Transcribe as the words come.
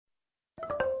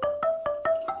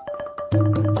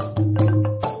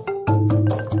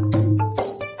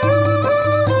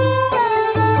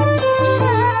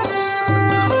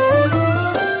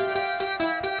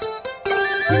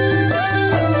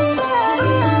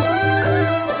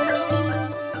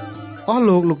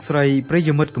លោកលោកស្រីប្រិយ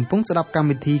មិត្តកំពុងស្ដាប់កម្ម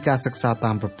វិធីការសិក្សា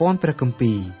តាមប្រព័ន្ធព្រះគម្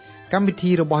ពីរកម្មវិ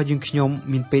ធីរបស់យើងខ្ញុំ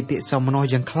មានបេតិសោមនស្ស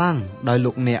យ៉ាងខ្លាំងដោយ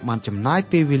លោកអ្នកបានចំណាយ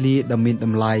ពេលវេលាដ៏មានត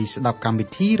ម្លៃស្ដាប់កម្មវិ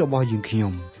ធីរបស់យើងខ្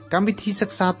ញុំកម្មវិធីសិ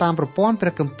ក្សាតាមប្រព័ន្ធព្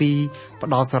រះគម្ពីរផ្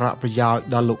ដល់សារៈប្រយោជន៍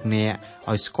ដល់លោកអ្នក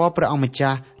ឲ្យស្គាល់ព្រះអង្គម្ចា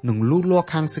ស់និងលូតលាស់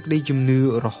ខាងសេចក្តីជំនឿ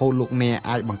រហូតលោកអ្នក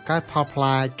អាចបង្កើតផលផ្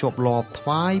លែជាប់លាប់ថ្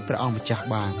វាយព្រះអង្គម្ចាស់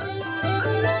បាន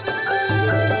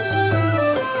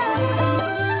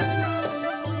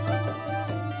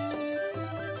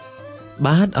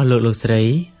បាទអស់លោកស្រី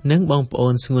និងបងប្អូ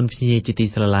នស្ងួនភ្ញាជាទី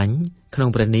ស្រឡាញ់ក្នុង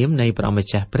ព្រះនាមនៃព្រះម្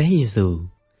ចាស់ព្រះយេស៊ូវ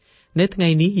នៅថ្ងៃ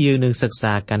នេះយើងនឹងសិក្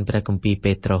សាកាន់ព្រះគម្ពីរ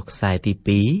ពេត្រុសខ្សែទី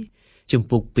2ជំ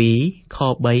ពូក2ខ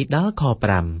3ដល់ខ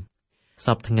5ស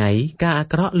ប្តាហ៍ថ្ងៃការអា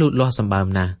ក្រក់លូតលាស់សម្បើម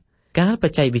ណាស់កាលប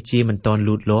ច្ចេកវិទ្យាមិនទាន់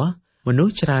លូតលាស់មនុស្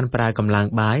សច្រើនប្រើកម្លាំង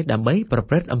បាយដើម្បីប្រ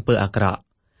ព្រឹត្តអំពើអាក្រក់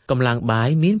កម្លាំងបាយ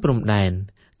មានព្រំដែន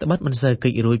ត្បិតមិនសូវគេ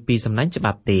ចរួចពីសំណាញ់ច្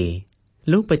បាប់ទេ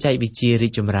លុះបច្ចេកវិទ្យារី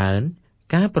កចម្រើន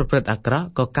ការប្រព្រឹត្តអាក្រក់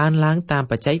ក៏កើនឡើងតាម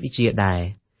បច្ចេកវិទ្យាដែរ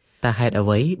តែហេតុអ្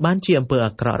វីបានជាអំពើ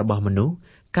អាក្រក់របស់មនុស្ស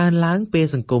កើនឡើងពេល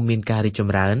សង្គមមានការរីកច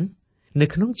ម្រើននៅ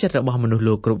ក្នុងចិត្តរបស់មនុស្ស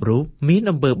លោកគ្រប់រូបមាន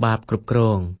អំពើបាបគ្រប់គ្រ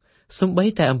ងសូម្បី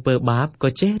តែអំពើបាបក៏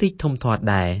ចេះរីកធំធាត់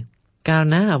ដែរកាល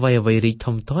ណាអ្វីរីក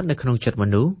ធំធាត់នៅក្នុងចិត្តម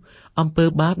នុស្សអំពើ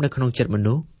បាបនៅក្នុងចិត្តម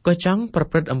នុស្សក៏ចង់ប្រ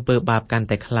ព្រឹត្តអំពើបាបកាន់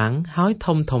តែខ្លាំងហើយ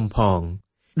ធំផង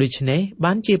ដូច្នេះ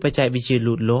បានជាបច្ចេកវិទ្យា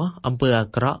លូតលាស់អំពើអា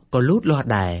ក្រក់ក៏លូតលាស់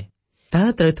ដែរតើ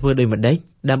ត្រូវធ្វើដូចម្តេច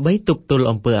ដើម្បីទប់ទល់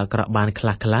អំពើអាក្រក់បានខ្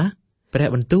លះព្រះ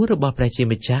បន្ទូលរបស់ព្រះជា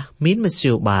ម្ចាស់មានមធ្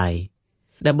យោបាយ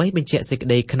ដើម្បីបញ្ជាក់សេចក្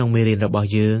តីក្នុងមេរៀនរបស់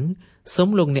យើងសូម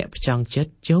លោកអ្នកផ្ចង់ចិត្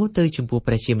តចូលទៅចំពោះ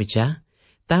ព្រះជាម្ចាស់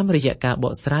តាមរយៈការប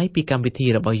កស្រាយពីកម្មវិធី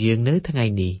របស់យើងនៅថ្ងៃ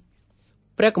នេះ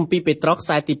ព្រះគម្ពីរពេត្រុសខ្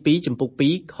សែទី2ជំពូក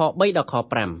2ខ3ដល់ខ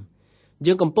5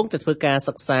យើងកំពុងតែធ្វើការ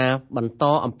សិក្សាបន្ត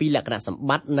អំពីលក្ខណៈសម្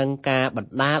បត្តិនិងការប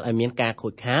ណ្ដាលឲ្យមានការខូ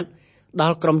ចខាតដ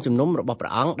ល់ក្រុមជំនុំរបស់ព្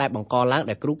រះអង្គដែលបង្កឡើង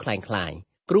ដោយគ្រូក្លែងក្លាយ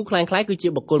គឺជា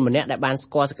បុគ្គលម្នាក់ដែលបាន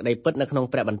ស្គាល់សេចក្តីពិតនៅក្នុង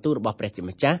ព្រះបន្ទូលរបស់ព្រះជា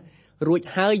ម្ចាស់រួច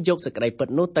ហើយយកសេចក្តីពិត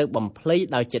នោះទៅបំភ្លៃ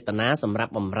ដោយចេតនាសម្រា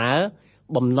ប់បម្រើ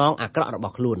បំណងអាក្រក់រប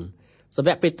ស់ខ្លួនសាវ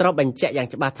កពេត្រុសបញ្ជាក់យ៉ាង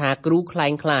ច្បាស់ថាគ្រូក្លែ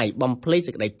ងក្លាយបំភ្លៃ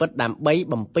សេចក្តីពិតដើម្បី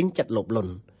បំពេញចិត្តលោភល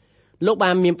ន់លោក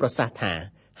បានមានប្រសាសន៍ថា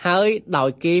ហើយដោយ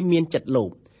គេមានចិត្តលោ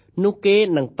ភនោះគេ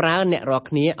នឹងប្រើអ្នករាល់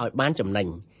គ្នាឲ្យបានចំណេញ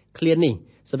ឃ្លានេះ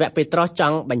សាវកពេត្រុសច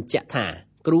ង់បញ្ជាក់ថា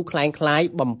គ្រូក្លែងក្លាយ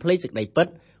បំភ្លៃសេចក្តីពិត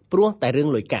ព្រោះតែរឿង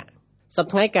លុយកាក់សប្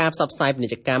តាហ៍ថ្ងៃការផ្សព្វផ្សាយពាណិ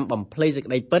ជ្ជកម្មបំភ្លៃសេច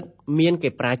ក្តីពិតមានគេ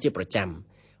ប្រើជាប្រចាំ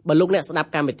បើលោកអ្នកស្ដាប់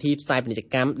កម្មវិធីផ្សាយពាណិជ្ជ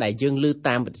កម្មដែលយើងឮ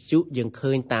តាមវិទ្យុយើង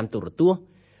ឃើញតាមទូរទស្សន៍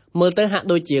មើលទៅហាក់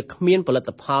ដូចជាគ្មានផលិត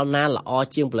ផលណាល្អ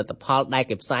ជាងផលិតផលដែល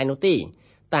គេផ្សាយនោះទេ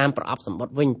តាមប្រអប់សម្បត្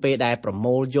តិវិញពេលដែលប្រ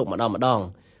មូលយកម្ដង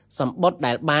សម្បត្តិ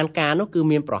ដែលបានការនោះគឺ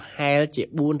មានប្រហែលជា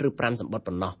4ឬ5សម្បត្តិ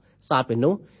ប៉ុណ្ណោះសល់ពី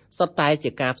នោះសុទ្ធតែជា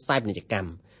ការផ្សាយពាណិជ្ជកម្ម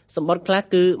សម្បត្តិខ្លះ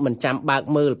គឺមិនចាំបើក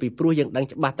មើលពីព្រោះយើងដឹង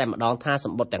ច្បាស់តែម្ដងថាស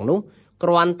ម្បត្តិទាំងនោះគ្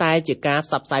រាន់តែជាការ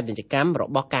ផ្សព្វផ្សាយពាណិជ្ជកម្មរ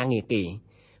បស់ការងារគេ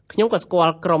ខ្ញុំក៏ស្គា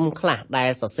ល់ក្រុមខ្លះដែល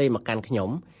សរសេរមកកាន់ខ្ញុំ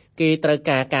គេត្រូវ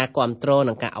ការគ្រប់គ្រង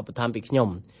និងការឧបត្ថម្ភពីខ្ញុំ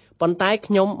ប៉ុន្តែ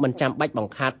ខ្ញុំមិនចាំបាច់ប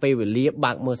ង្ខាតពេលវេលា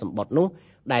បើកមើលសម្បត្តិនោះ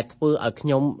ដែលធ្វើឲ្យខ្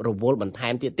ញុំរវល់បន្ថែ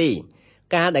មទៀតទេ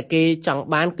ការដែលគេចង់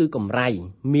បានគឺកម្រៃ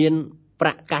មានប្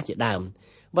រាក់កាសជាដើម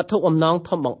វត្ថុបំណង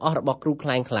ធំបង្អស់របស់គ្រូក្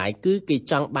លែងក្លាយគឺគេ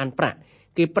ចង់បានប្រាក់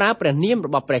គេប្រើព្រះនាមរ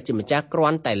បស់ព្រះជាម្ចាស់គ្រា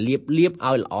ន់តែលាបឲ្យ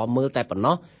ល្អមើលតែប៉ុណ្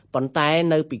ណោះប៉ុន្តែ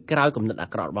នៅពីក្រោយគំនិតអា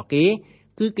ក្រក់របស់គេ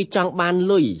គឺគេចង់បាន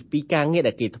លុយពីការងារ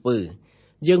ដែលគេធ្វើ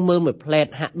យើងមើលមួយផ្លែត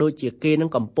ហាក់ដូចជាគេនឹង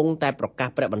កំពុងតែប្រកាស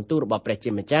ព្រះបន្ទូលរបស់ព្រះ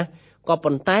ជាម្ចាស់ក៏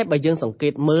ប៉ុន្តែបើយើងសង្កេ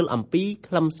តមើលអំពី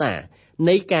ខ្លឹមសារ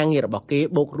នៃការងាររបស់គេ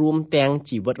បូករួមទាំង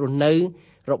ជីវិតរស់នៅ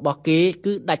របស់គេ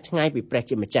គឺដាច់ឆ្ងាយពីព្រះ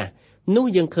ជាម្ចាស់នោះ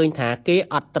យើងឃើញថាគេ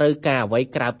អត់ត្រូវការអ្វី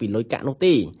ក្រៅពីលុយកាក់នោះ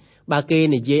ទេបើគេ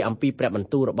និយាយអំពីព្រះបន្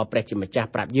ទូលរបស់ព្រះជាម្ចាស់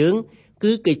ប្រាប់យើង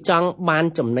គឺគេចង់បាន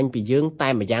ចំណេញពីយើងតែ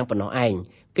ម្យ៉ាងប៉ុណ្ណោះឯង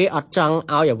គេអត់ចង់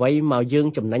ឲ្យអ្វីមកយើង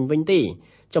ចំណេញវិញទេ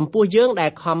ចំពោះយើងដែ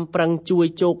លខំប្រឹងជួយ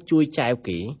ជោគជួយចែវ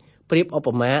គេប្រៀបឧប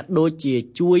មាដូចជា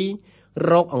ជួយ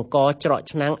រកអង្គច្រក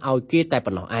ឆ្នាំងឲ្យគេតែ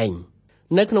ប៉ុណ្ណោះឯង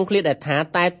នៅក្នុងឃ្លាដែលថា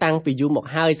តែតាំងពីយូរមក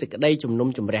ហើយសេចក្តីជំនុំ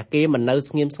ជម្រះគេមិននៅ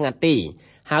ស្ងៀមស្ងាត់ទេ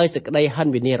ហើយសេចក្តីហិន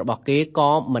វិនាសរបស់គេ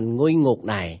ក៏មិនងុយងោក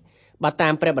ដែរបើតា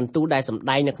មព្រះបន្ទូលដែលសម្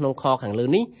ដែងនៅក្នុងខខាងលើ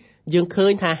នេះយើងឃើ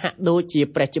ញថាហាក់ដូចជា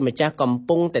ព្រះជាម្ចាស់កំ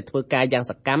ពុងតែធ្វើការយ៉ាង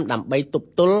សកម្មដើម្បីទប់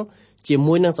ទល់ជា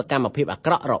មួយនឹងសកម្មភាពអា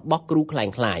ក្រក់របស់គ្រូក្លែង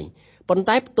ក្លាយប៉ុន្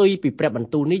តែផ្ទុយពីព្រះបន្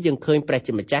ទូលនេះយើងឃើញព្រះ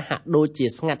ជាម្ចាស់ហាក់ដូចជា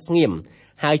ស្ងាត់ស្ងៀម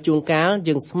ហើយជួនកាល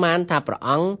យើងស្មានថាព្រះ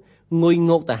អង្គងុយ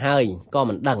ងោកទៅហើយក៏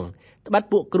មិនដឹងត្បិត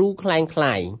ពួកគ្រូក្លែងក្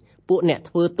លាយពួកអ្នក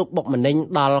ធ្វើទុកបុកម្នេញ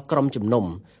ដល់ក្រុមជំនុំ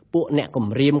ពួកអ្នកគំ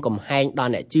រាមកំហែងដ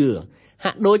ល់អ្នកជឿ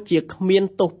ហាក់ដូចជាគ្មាន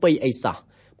ទោសពៃអីសោះ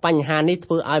បញ្ហានេះធ្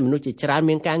វើឲ្យមនុស្សជាច្រើន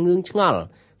មានការងឿងឆ្ងល់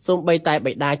សូម្បីតែ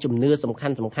បិតាជំនឿសំខា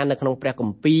ន់នៅក្នុងព្រះគ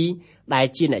ម្ពីរដែល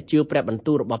ជាអ្នកជឿព្រះបន្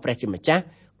ទូលរបស់ព្រះជាម្ចាស់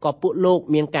ក៏ពួកលោក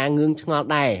មានការងឿងឆ្ងល់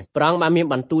ដែរព្រះអង្គបានមាន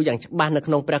បន្ទូលយ៉ាងច្បាស់នៅ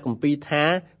ក្នុងព្រះគម្ពីរថា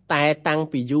តែតាំង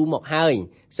ពីយូរមកហើយ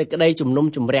សេចក្តីជំនុំ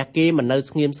ជម្រះគេមិននៅ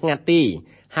ស្ងៀមស្ងាត់ទេ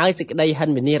ហើយសេចក្តីហិន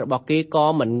វិនាសរបស់គេក៏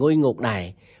មិនងុយងោកដែរ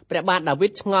ព្រះបាទដាវី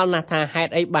តឆ្ងល់ណាស់ថាហេ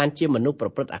តុអីបានជាមនុស្សប្រ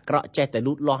ព្រឹត្តអាក្រក់ចេះតែ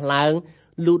លូតលាស់ឡើង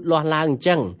អញ្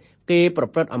ចឹងគេប្រ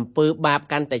ព្រឹត្តអំពើបាប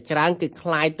កាន់តែច្រើនគឺค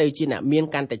ล้ายទៅជាអ្នកមាន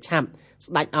កាន់តែឆាប់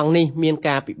ស្ដេចអង្គនេះមាន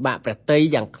ការពិបាកព្រះទ័យ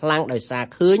យ៉ាងខ្លាំងដោយសារ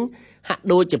ឃើញហាក់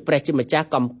ដូចជាព្រះជាម្ចាស់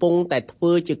កំពុងតែធ្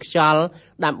វើជាខ្យល់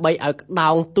ដើម្បីឲ្យក្តោ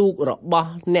ងទូករបស់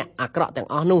អ្នកអាក្រក់ទាំង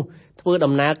អស់នោះធ្វើ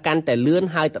ដំណើរកាន់តែលឿន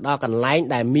ហើយទៅដល់កន្លែង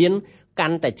ដែលមានកា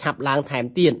ន់តែឆាប់ឡើងថែម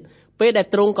ទៀតពេលដែល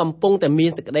ទ្រង់កំពុងតែមា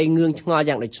នសេចក្តីងឿងឆ្ងល់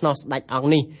យ៉ាងដូច្នោះស្ដេចអង្គ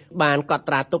នេះបានកត់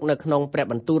ត្រាទុកនៅក្នុងព្រះ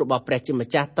បន្ទូលរបស់ព្រះជាម្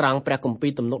ចាស់ត្រង់ព្រះគម្ពី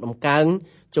រទំនុកដំកើង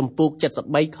ជំពូក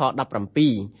73ខ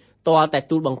17ទាល់តែ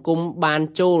ទូលបង្គំបាន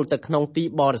ចូលទៅក្នុងទី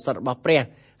បរិសុទ្ធរបស់ព្រះ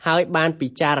ហើយបានពិ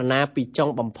ចារណាពីចុង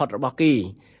បំផុតរបស់គេ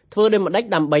ធ្វើដូចម្ដេច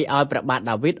ដើម្បីឲ្យព្រះបាទ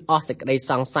ដាវីតអស់សេចក្តី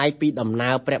សង្ស័យពីដំណើ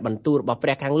រព្រះបន្ទូលរបស់ព្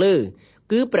រះខាងលើ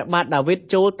គឺព្រះបាទដាវីត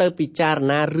ចូលទៅពិចារ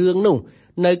ណារឿងនោះ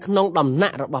នៅក្នុងដំណា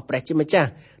ក់របស់ព្រះជាម្ចាស់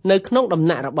នៅក្នុងដំ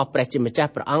ណាក់របស់ព្រះជាម្ចាស់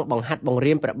ព្រះអង្គបង្ហាត់បង្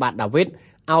រៀនព្រះបាទដាវីត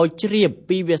ឲ្យជ្រាប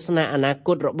ពីវាសនាអនាគ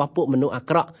តរបស់ពួកមនុស្សអា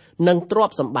ក្រក់និងទ្រ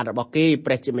ព្យសម្បត្តិរបស់គេ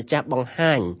ព្រះជាម្ចាស់បង្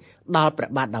ហាញដល់ព្រះ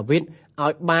បាទដាវីតឲ្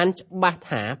យបានច្បាស់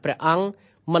ថាព្រះអង្គ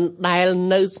មិនដែល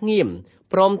នៅស្ងៀម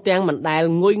ព្រមទាំងមិនដែល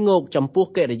ងុយងោកចំពោះ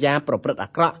កិរិយាប្រព្រឹត្តអា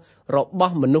ក្រក់រប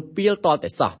ស់មនុស្សពាលតតែ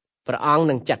សោះព្រះអង្គ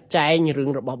នឹងចាត់ចែងរឿង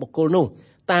របស់បុគ្គលនោះ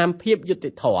តាមភាពយុត្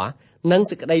តិធម៌និង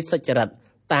សេចក្តីសុចរិត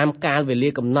តាមកាលវេលា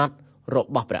កំណត់រ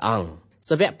បស់ព្រះអង្គ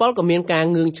សាវកប៉ុលក៏មានការ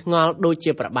ងឿងឆ្ងល់ដូច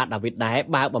ជាព្រះបាទដាវីតដែរ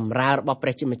បើបម្រើរបស់ព្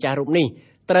រះជាម្ចាស់រូបនេះ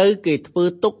ត្រូវគេធ្វើ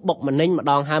ទុកបុកម្នេញម្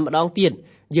ដងហើយម្ដងទៀត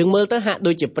យើងមើលទៅហាក់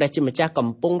ដូចជាព្រះជាម្ចាស់កំ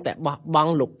ពុងតែបោះប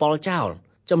ង់លោកប៉ុលចោល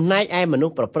ចំណែកឯមនុ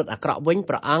ស្សប្រព្រឹត្តអាក្រក់វិញ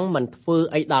ព្រះអង្គមិនធ្វើ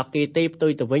អីដល់គេទេផ្ទុ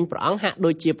យទៅវិញព្រះអង្គហាក់ដូ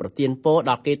ចជាប្រទានពរ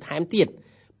ដល់គេថែមទៀត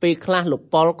ពេលខ្លះលោក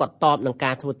ប៉ុលក៏តបនឹង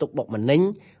ការធ្វើទុកបុកម្នេញ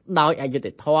ដោយអយុត្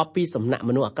តិធម៌ពីសំណាក់ម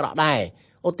នុស្សអាក្រក់ដែរ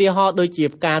ឧទាហរណ៍ដូចជា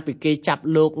កាលពីគេចាប់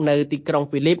លោកនៅទីក្រុង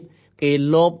ហ្វីលីបគេ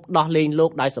លបដោះលែងលោ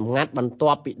កដោយសម្ងាត់បន្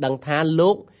ទាប់ពីដឹងថាលោ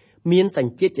កមានស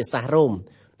ញ្ជាតិជាសាសរ៉ូម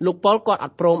លោកប៉ុលគាត់អ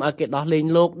ត់ព្រមឲ្យគេដោះលែង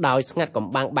លោកដោយស្ងាត់កំ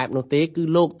បាំងបែបនោះទេគឺ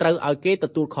លោកត្រូវឲ្យគេទ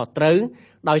ទួលខុសត្រូវ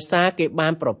ដោយសារគេបា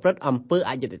នប្រព្រឹត្តអំពើ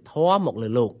អយុត្តិធម៌មកលើ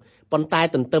លោកប៉ុន្តែ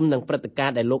ទន្ទឹមនឹងព្រឹត្តិការ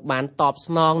ណ៍ដែលលោកបានតប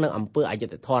ស្នងនឹងអំពើអយុ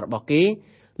ត្តិធម៌របស់គេ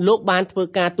លោកបានធ្វើ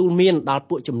ការទូលមានដល់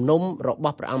ពួកជំនុំរប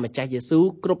ស់ព្រះអង្គម្ចាស់យេស៊ូវ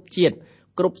គ្រប់ជាតិ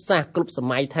គ្រប់សាសគ្រប់ស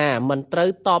ម័យថាមិនត្រូវ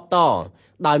តបត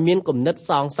ដោយមានគំនិត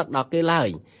សងសឹកដល់គេឡើយ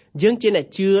យើងជាអ្នក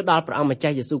ជឿដល់ព្រះអង្គម្ចា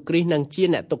ស់យេស៊ូវគ្រីស្ទនិងជា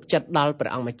អ្នកទុកចិត្តដល់ព្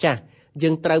រះអង្គម្ចាស់យើ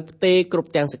ងត្រូវផ្ទេរគ្រប់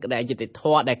ទាំងសេចក្តីអយុត្តិធ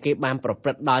ម៌ដែលគេបានប្រព្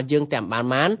រឹត្តដល់យើងទាំងបា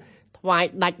នថ្វាយ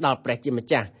ដាច់ដល់ព្រះជាម្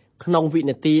ចាស់ក្នុងវិ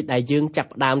នាទីដែលយើងចាប់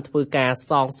ផ្ដើមធ្វើការ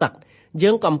សងសឹកយើ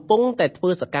ងកំពុងតែធ្វើ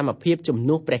សកម្មភាពជំ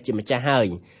នួសព្រះជាម្ចាស់ហើយ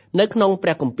នៅក្នុងព្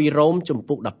រះគម្ពីររ៉ូមជំ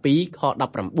ពូក12ខ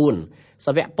19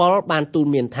សាវកប៉ុលបានទូល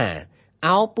មានថា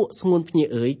អោពួកស្ងួនភ្ញា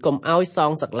អើយកុំឲ្យស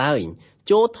ងសឹកឡើយ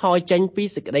ចូលថយចេញពី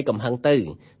សេចក្តីកំហឹងទៅ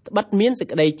ត្បិតមានសេច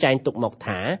ក្តីចែងទុកមក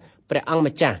ថាព្រះអង្គ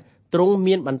ម្ចាស់ទ្រង់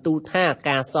មានបន្ទូលថា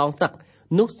ការសងសឹក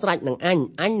នោះស្រេចនឹងអ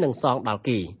ញនឹងសងដល់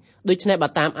គេដូច្នេះបើ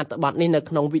តាមអត្ថបទនេះនៅ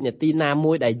ក្នុងវិនាទីណា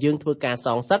មួយដែលយើងធ្វើការស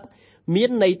ងសឹកមាន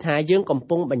ន័យថាយើងកំ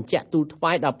ពុងបញ្ជាក់ទូលថ្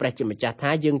វាយដល់ព្រះជាម្ចាស់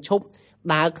ថាយើងឈប់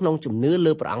ដើរក្នុងជំនឿ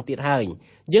លើព្រះអង្គទៀតហើយ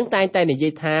យើងតែងតែនិយា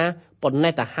យថាប៉ុណ្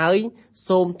ណេះទៅហើយ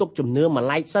សូមទុកជំនឿមួយ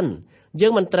ឡែកសិនយើ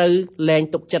ងមិនត្រូវលែង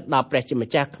ទុកចិត្តដល់ព្រះជាម្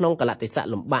ចាស់ក្នុងកលៈទេសៈ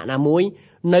លំបាកណាមួយ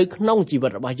នៅក្នុងជីវិ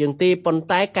តរបស់យើងទេប៉ុន្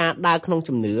តែការដើរក្នុង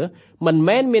ជំនឿមិន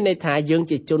មែនមានន័យថាយើង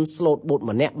ជាជនស្លូតបូត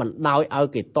ម្នាក់បណ្ដោយឲ្យ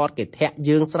គេតតគេធាក់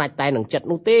យើងស្រេចតែនឹងចិត្ត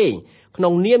នោះទេក្នុ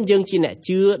ងនាមយើងជាអ្នក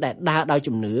ជឿដែលដើរដោយ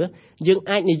ជំនឿយើង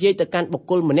អាចនិយាយទៅកាន់បុគ្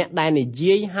គលម្នាក់ដែលនិ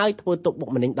យាយឲ្យធ្វើទុកបុក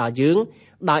ម្នេញដល់យើង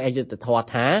ដោយអយុត្តិធម៌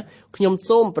ថាខ្ញុំ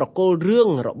សូមប្រគល់រឿង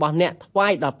របស់អ្នកថ្វា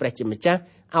យដល់ព្រះជាម្ចាស់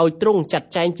ឲ្យទ្រង់ចាត់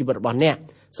ចែងជីវិតរបស់អ្នក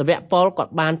សាវកប៉ុលក៏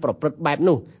បានប្រព្រឹត្តបែប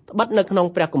នោះត្បិតនៅក្នុង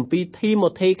ព្រះគម្ពីរធីម៉ូ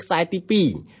ថេខ្សែទី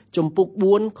2ជំពូក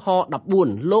4ខ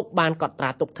14លោកបានកត់ត្រា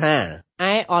ទុកថា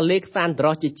ឯអលេកសានដ្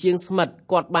រុសជាជាងស្មិត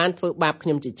គាត់បានធ្វើបាបខ្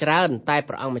ញុំជាច្រើនតែ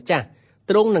ព្រះអង្គម្ចាស់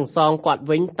ទ្រង់នឹងសងគាត់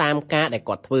វិញតាមការដែល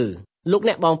គាត់ធ្វើលោក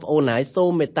អ្នកបងប្អូនហើយសូម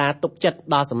មេត្តាទុកចិត្ត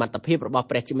ដល់សមត្ថភាពរបស់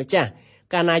ព្រះជាម្ចាស់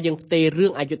កាលណាយើងផ្ទេររឿ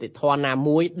ងអយុត្តិធម៌ណា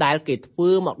មួយដែលគេធ្វើ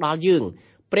មកដល់យើង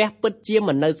ព្រះពិតជា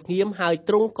មិននៅស្ងៀមហើយ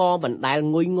ទ្រង់ក៏មិនដែល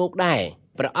ងុយងោកដែរ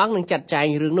ព្រះអង្គនឹងចាត់ចែង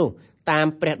រឿងនោះតាម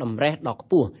ព្រះតម្រេះដ៏ខ្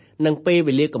ពស់និងពេល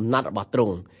វេលាកំណត់របស់ទ្រ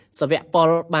ង់សាវកប៉ុល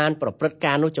បានប្រព្រឹត្ត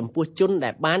ការនោះចំពោះជនដែ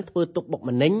លបានធ្វើទុកបុក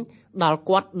ម្នេញដល់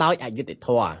គាត់ដោយអយុត្តិធ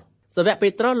ម៌សាវកពេ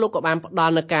ត្រុសលោកក៏បានផ្ដ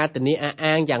ល់នូវការធានាអះ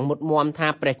អាងយ៉ាងមុតមាំថា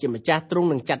ព្រះជាម្ចាស់ទ្រង់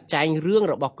នឹងចាត់ចែងរឿង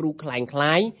របស់គ្រូក្លែងក្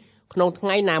លាយ ក្នុងថ្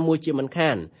ងៃណាមួយជាមិន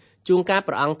ខានជួនកាល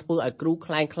ព្រះអង្គធ្វើឲ្យគ្រូค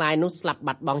ล้ายៗនោះស្លាប់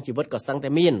បាត់បង់ជីវិតក៏សឹងតែ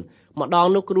មានម្ដង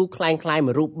នោះគ្រូคล้ายៗ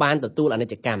មួយរូបបានទទួលអនិ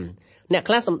ច្ចកម្មអ្នក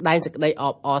ខ្លះសម្ដែងសេចក្តីអ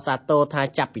បអរសាទរថា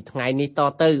ចាប់ពីថ្ងៃនេះត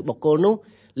ទៅបុគ្គលនោះ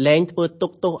លែងធ្វើទុ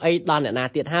កទោសអីដល់អ្នកណា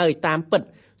ទៀតហើយតាមពិត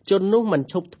ជននោះមិន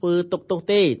ឈប់ធ្វើទុកទោស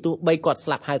ទេទោះបីគាត់ស្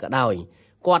លាប់ហើយក៏ដោយ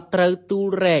គាត់ត្រូវទូល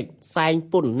រែកសែង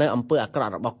ពុននៅអំពើអាក្រ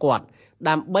ក់របស់គាត់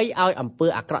ដើម្បីឲ្យអំពើ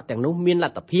អាក្រក់ទាំងនោះមានល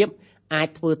ទ្ធភាពអាច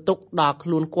ធ្វើទុកដល់ខ្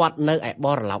លួនគាត់នៅឯប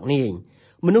រលោកនេះ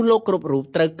មនុស្សលោកគ្រប់រូប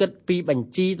ត្រូវគិតពីបញ្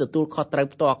ជីទទួលខុសត្រូវ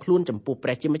ផ្ទាល់ខ្លួនចំពោះព្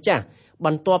រះជាម្ចាស់ប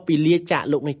ន្ទាប់ពីលាចាក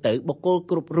លោកនេះទៅបុគ្គល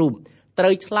គ្រប់រូបត្រូ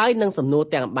វឆ្លើយនឹងសំណួរ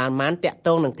ទាំងបានតាក់ទ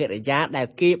ងនឹងកិរិយាដែល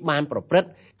គេបានប្រព្រឹត្ត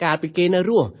កាលពីគេនៅ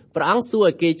រស់ព្រះអង្គសួរ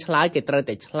ឲ្យគេឆ្លើយគេត្រូវ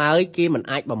តែឆ្លើយគេមិន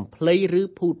អាចបំភ្លៃឬ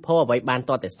ភូតភរអ្វីបាន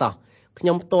ទាល់តែសោះខ្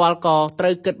ញុំផ្ទាល់ក៏ត្រូ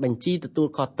វគិតបញ្ជីទទួល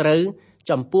ខុសត្រូវ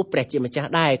ចំពោះព្រះជាម្ចាស់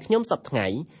ដែរខ្ញុំសប្តាហ៍ថ្ងៃ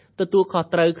ទទួលខុស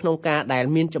ត្រូវក្នុងការដែល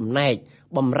មានចំណែក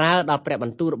បម្រើដល់ព្រះប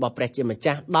ន្ទូលរបស់ព្រះជាម្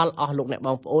ចាស់ដល់អស់លោកអ្នកប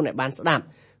ងប្អូនដែលបានស្ដាប់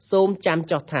សូមចាំ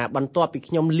ចុះថាបន្ទាប់ពី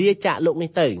ខ្ញុំលាចាកលោកនេះ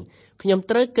ទៅខ្ញុំ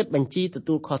ត្រូវគិតបញ្ជីទ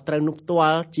ទួលខុសត្រូវនោះផ្ទា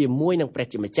ល់ជាមួយនឹងព្រះ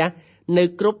ជាម្ចាស់នៅ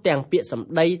គ្រប់ទាំងពាក្យសម្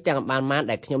ដីទាំងបាន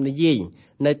ដែលខ្ញុំនិយាយ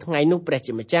នៅថ្ងៃនោះព្រះ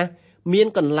ជាម្ចាស់មាន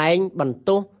កន្លែងបន្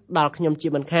ទោសដល់ខ្ញុំជា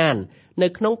មិនខាននៅ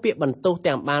ក្នុងពាក្យបន្ទោស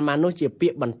ទាំងបាននោះជាពា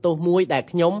ក្យបន្ទោសមួយដែល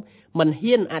ខ្ញុំមិន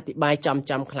ហ៊ានអធិប្បាយចំ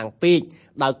ខ្លាំងពេក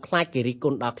ដោយខ្លាចគេរិះគ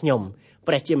ន់ដល់ខ្ញុំ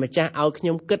ព្រះជាម្ចាស់ឲ្យខ្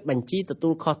ញុំគិតបញ្ជីទទួ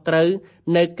លខុសត្រូវ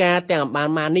នៅការទាំងបាន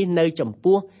នេះនៅចំ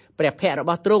ពោះព្រះភ័ក្ត្ររ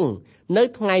បស់ទ្រង់នៅ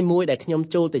ថ្ងៃមួយដែលខ្ញុំ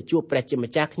ចូលទៅជួបព្រះជា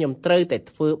ម្ចាស់ខ្ញុំត្រូវតែ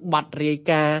ធ្វើបទរាយ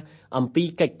ការណ៍អំពី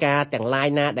កិច្ចការទាំងឡាយ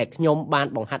ណាដែលខ្ញុំបាន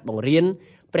បង្ហាត់បង្រៀន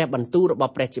ព្រះបន្ទូលរប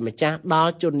ស់ព្រះជាម្ចាស់ដ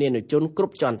ល់ជននានុជនគ្រ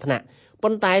ប់ជាន់ថ្នាក់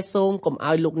ប៉ុន្តែសូមកុំ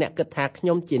ឲ្យលោកអ្នកគិតថាខ្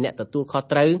ញុំជាអ្នកទទួលខុស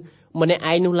ត្រូវម្នាក់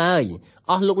ឯងនោះឡើយ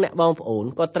អស់លោកអ្នកបងប្អូន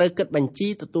ក៏ត្រូវគិតបញ្ជី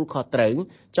ទទួលខុសត្រូវ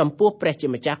ចំពោះព្រះជា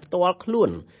ម្ចាស់ផ្ទាល់ខ្លួន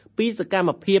ពីសកម្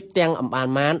មភាពទាំងអម្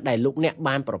បានដែលលោកអ្នក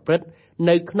បានប្រព្រឹត្ត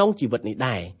នៅក្នុងជីវិតនេះ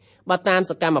ដែរបើតាម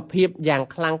សកម្មភាពយ៉ាង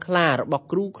ខ្លាំងក្លារបស់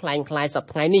គ្រូคล้ายសប្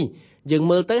តាហ៍ថ្ងៃនេះយើង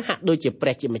មើលទៅហាក់ដូចជាព្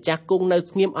រះជាម្ចាស់គង់នៅ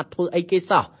ស្ងៀមអត់ធ្វើអីគេ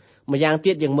សោះម្យ៉ាង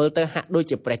ទៀតយើងមើលទៅហាក់ដូច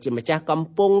ជាព្រះជាម្ចាស់កំ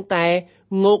ពុងតែ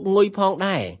ងោកងុយផង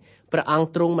ដែរព្រះអង្គ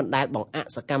ទ្រង់មិនដែលបង្អាក់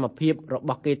សកម្មភាពរប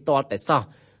ស់គេទាល់តែសោះ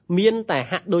មានតែ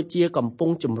ហាក់ដូចជាកំពុង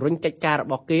ជំរុញកិច្ចការរ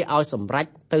បស់គេឲ្យសម្រេច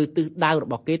ទៅទិសដៅរ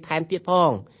បស់គេថែមទៀតផ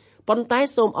ងប៉ុន្តែ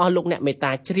សូមអស់លោកអ្នកមេត្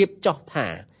តាជ្រាបចុះថា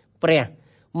ព្រះ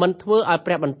មិនធ្វើឲ្យ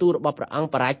ព្រះបន្ទូលរបស់ព្រះអង្គ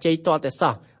បរាជ័យទាល់តែ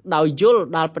សោះដោយយល់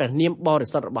ដល់ព្រះនាមបរិ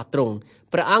សុទ្ធរបស់ទ្រង់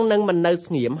ព្រះអង្គនឹងមិននៅ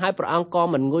ស្ងៀមហើយព្រះអង្គក៏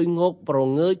មិនងុយងោកប្រ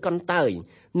ងើយកន្តើយ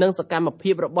នឹងសកម្ម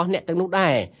ភាពរបស់អ្នកទាំងនោះដែ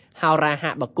រហោរាហ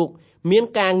បគុកមាន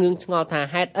ការងឿងឆ្ងល់ថា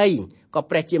ហេតុអីក៏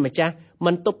ព្រះជាម្ចាស់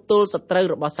មិនទប់ទល់សត្រូវ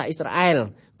របស់សាសអ៊ីស្រាអែល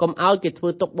កុំឲ្យគេធ្វើ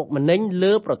ទុកបុកម្នេញ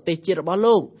លើប្រទេសជាតិរបស់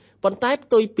លោកប៉ុន្តែផ្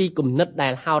ទុយពីគំនិតដែ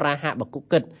លហោរាហបគុក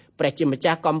គិតព្រះជាម្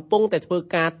ចាស់កំពុងតែធ្វើ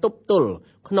ការទប់ទល់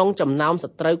ក្នុងចំណោមស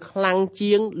ត្រូវខ្លាំង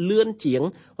ជាងលឿនជាង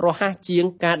រហ័សជាង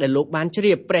ការដែលលោកបានជ្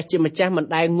រាបព្រះជាម្ចាស់មិន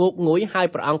ដែលងោកងុយហើយ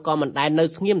ព្រះអង្គក៏មិនដែលនៅ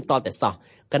ស្ងៀមតតែសោះ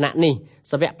គណៈនេះ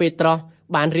សាវកពេត្រុស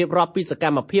បានរៀបរាប់ពីសក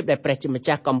ម្មភាពដែលព្រះជាម្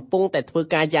ចាស់កំពុងតែធ្វើ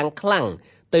ការយ៉ាងខ្លាំង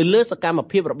ទៅលើសកម្ម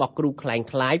ភាពរបស់គ្រូค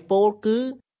ล้ายពោលគឺ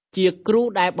ជាគ្រូ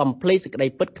ដែលបំភ្លៃសេចក្តី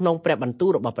ពិតក្នុងព្រះបន្ទូល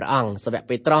របស់ព្រះអង្គសាវក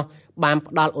ពេត្រុសបាន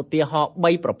ផ្ដល់ឧទាហរណ៍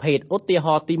3ប្រភេទឧទាហ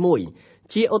រណ៍ទី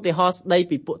1ជាឧទាហរណ៍ស្ដី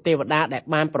ពីពួកទេវតាដែល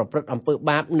បានប្រព្រឹត្តអំពើ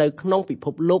បាបនៅក្នុងពិភ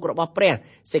ពលោករបស់ព្រះ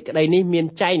សេចក្តីនេះមាន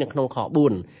ចែងនៅក្នុងខ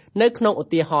4នៅក្នុងឧ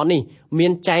ទាហរណ៍នេះមា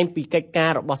នចែងពីកិច្ចការ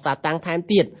របស់សាតាំងថែម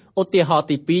ទៀតឧទាហរណ៍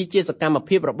ទី2ជាសកម្ម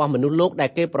ភាពរបស់មនុស្សលោកដែល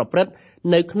គេប្រព្រឹត្ត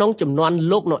នៅក្នុងចំនួន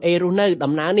លោកណូអេរស់នៅ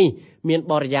ដំណើរនេះមាន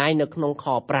បរិយាយនៅក្នុងខ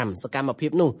5សកម្មភា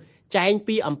ពនោះចែង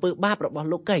ពីអំពើបាបរបស់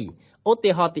លោកីឧ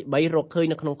ទាហរណ៍ទី3រកឃើញ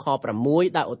នៅក្នុងខ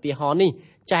6ដែលឧទាហរណ៍នេះ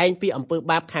ចែងពីអំពើ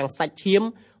បាបខាងសាច់ឈាម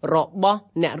របស់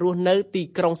អ្នករស់នៅទី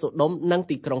ក្រុងសូដុំនិង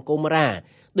ទីក្រុងកូម៉ូរ៉ា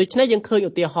ដូច្នេះយើងឃើញ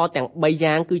ឧទាហរណ៍ទាំង3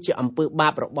យ៉ាងគឺជាអំពើបា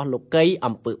បរបស់លោកី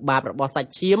អំពើបាបរបស់សា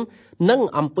ច់ឈាមនិង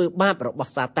អំពើបាបរប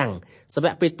ស់សាតាំងសាវ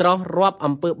កពេត្រុសរាប់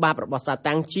អំពើបាបរបស់សា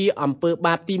តាំងជាអំពើ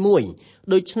បាបទី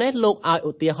1ដូច្នេះលោកឲ្យ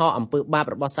ឧទាហរណ៍អំពើបាប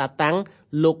របស់សាតាំង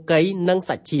លោកីនិង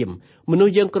សាច់ឈាមមនុស្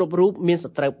សយើងគ្រប់រូបមានស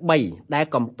ត្រូវ3ដែល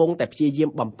កំពុងតែព្យាយាម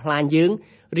បំផ្លាញយើង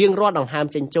រៀងរាល់ដង្ហើម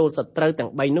ចេញចូលសត្រូវទាំ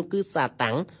ង3នោះគឺសា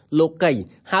តាំងលោកី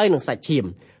ហើយនិងសាច់ឈាម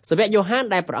សាវកយ៉ូហាន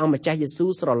ដែលព្រះអង្គម្ចាស់យេស៊ូ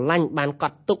វស្រឡាញ់បានក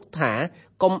ត់ទុកថា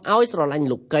កុំឲ្យស្រឡាញ់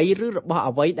លោកីឬរបស់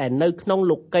អ្វីដែលនៅក្នុង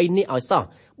លោកីនេះឲ្យសោះ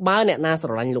បើអ្នកណាស្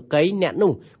រឡាញ់លោកីអ្នក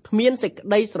នោះគ្មានសេចក្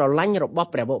តីស្រឡាញ់របស់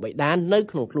ព្រះបុត្របិតានៅ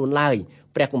ក្នុងខ្លួនឡើយ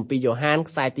ព្រះគម្ពីរយ៉ូហាន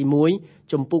ខ្សែទី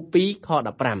1ជំពូក2ខ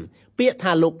15ពាក្យ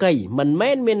ថាលោកីមិន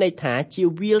មែនមានន័យថាជា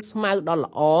វាលស្មៅដ៏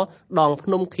ល្អដងភ្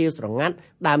នំខៀវស្រងាត់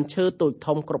ដើមឈើតូច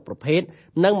ធំគ្រប់ប្រភេទ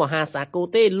និងមហាសាគរ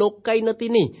ទេលោកីនៅទី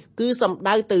នេះគឺសំ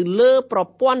ដៅទៅលើប្រ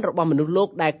ព័ន្ធរបស់មនុស្សលោក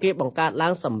ដែលគេបង្កើតឡើ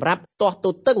ងសម្រាប់ទាស់ទ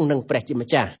ទឹងនឹងព្រះជាម្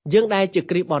ចាស់យើងដែលជា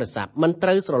គ្រីស្ទបរិស័ទមិនត្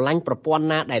រូវស្រឡាញ់ប្រព័ន្ធ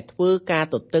ណាដែលធ្វើការ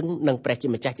ទទឹងនឹងព្រះជា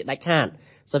ម្ចាស់ជាដាច់ខាត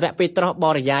សាវកពេត្រុសប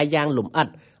រិយាយយ៉ាងលម្អិត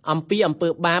អំពីអំពើ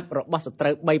បាបរបស់សត្រូ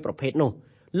វ3ប្រភេទនោះ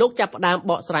លោកចាប់ផ្ដើម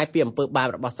បកស្រាយពីអំពើបាប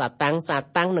របស់សាតាំ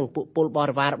ងនិងពួកពលប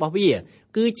រិវាររបស់វា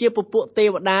គឺជាពពួកទេ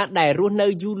វតាដែលរស់នៅ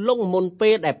យូរលង់មុនពេ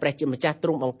លដែលព្រះជាម្ចាស់ទ្រ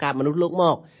ង់បង្កើតមនុស្សលោកម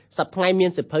កសប្តាហ៍ថ្ងៃមា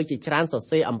នសិភៅជាច្រើនសរ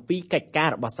សេរអំពីកិច្ចការ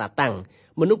របស់សាតាំង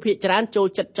មនុស្សភាគច្រើនចូល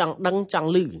ចិត្តចង់ដឹងចង់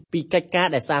ឮពីកិច្ចការ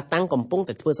ដែលសាតាំងកំពុង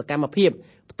តែធ្វើសកម្មភាព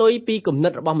ផ្ទុយពីគំនិ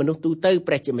តរបស់មនុស្សទូទៅ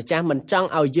ព្រះជាម្ចាស់មិនចង់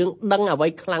ឲ្យយើងដឹងអ្វី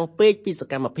ខ្លាំងពេកពីស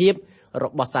កម្មភាពរ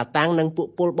បស់សាតាំងនិងពួក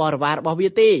ពលបរិវាររបស់វា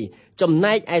ទេចំ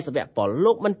ណែកឯសាវកប៉ុល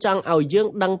លោកមិនចង់ឲ្យយើង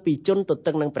ដឹងពីជនទ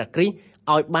ទឹងនឹងព្រះគ្រីស្ទ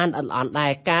ឲ្យបានល្អិតល្អន់ដែ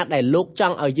រការដែលលោកច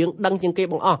ង់ឲ្យយើងដឹងជាងគេ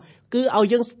បង្អស់គឺឲ្យ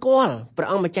យើងស្គាល់ព្រះ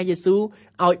អង្គម្ចាស់យេស៊ូវ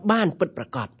ឲ្យបានពិតប្រា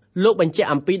កដលោកបញ្ជាក់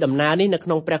អំពីដំណើរនេះនៅក្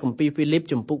នុងព្រះគម្ពីរហ្វីលីប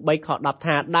ជំពូក3ខ10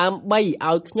ថាដើម្បី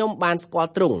ឲ្យខ្ញុំបានស្គា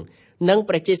ល់ទ្រង់និង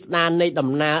ព្រះចេស្តានៃដំ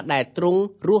ណើរដែលទ្រង់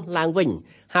រស់ឡើងវិញ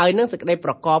ហើយនឹងសេចក្តី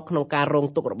ប្រកបក្នុងការរង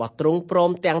ទុក្ខរបស់ទ្រង់ព្រ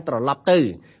មទាំងត្រឡប់ទៅ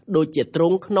ដូចជាទ្រ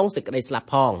ង់ក្នុងសេចក្តីស្លាប់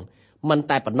ផងមិន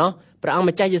តែប៉ុណ្ណោះព្រះអង្គ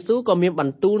ម្ចាស់យេស៊ូវក៏មានប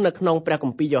ន្ទូលនៅក្នុងព្រះគ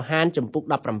ម្ពីរយ៉ូហានជំពូក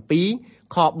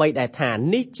17ខ3ដែលថា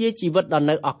នេះជាជីវិតដ៏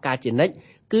នៅអស់កលជានិច្ច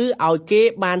គឺឲ្យគេ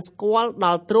បានស្គាល់ដ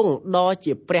ល់ទ្រង់ដ៏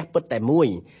ជាព្រះពិតតែមួយ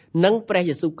និងព្រះ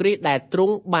យេស៊ូវគ្រីស្ទដែលទ្រ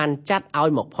ង់បានចាត់ឲ្យ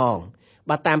មកផង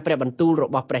បើតាមព្រះបន្ទូលរ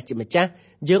បស់ព្រះជាម្ចាស់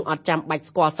យើងអត់ចាំបាច់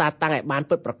ស្គាល់សាតាំងឲ្យបាន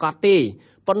ពិតប្រាកដទេ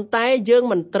ប៉ុន្តែយើង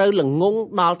មិនត្រូវល្ងង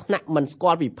ដល់ថ្នាក់មិនស្គា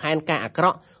ល់ពីផែនការអាក្រ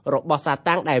ក់របស់សា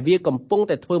តាំងដែលវាកំពុង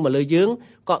តែធ្វើមកលើយើង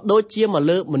ក៏ដូចជាមក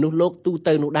លើមនុស្សលោកទូ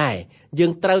ទៅនោះដែរយើ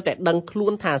ងត្រូវតែដឹងខ្លួ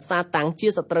នថាសាតាំងជា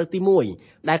សត្រូវទី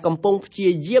1ដែលកំពុងព្យា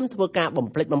យាមធ្វើការបំ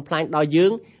ផ្លិចបំផ្លាញដល់យើ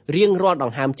ងរៀងរាល់ដ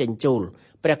ង្ហើមចេញចូល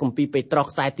ព្រះគម្ពីរពេត្រុស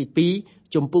ខ្សែទី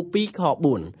2ជំពូក2ខ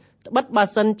4ត្បិតបើ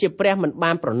សិនជាព្រះមិន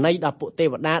បានប្រណីដល់ពួកទេ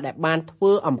វតាដែលបានធ្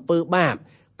វើអំពើបាប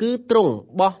គឺទ្រង់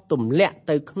បោះទម្លាក់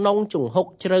ទៅក្នុងជង្ហុក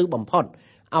ជ្រៅបំផុត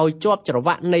ឲ្យជាប់ច្រ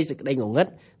វាក់នៃសេចក្តីងងឹត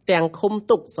ទាំងឃុំ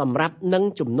ទុកសម្រាប់នឹង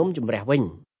ជំនុំជម្រះវិញ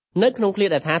នៅក្នុងឃ្លា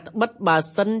ដែលថាត្បិតបើ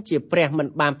សិនជាព្រះមិន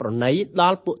បានប្រណីដ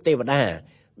ល់ពួកទេវតា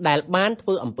ដែលបានធ្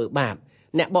វើអំពើបាប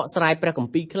អ្នកបកស្រាយព្រះគ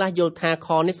ម្ពីរខ្លះយល់ថាខ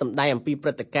នេះសំដៅអំពីព្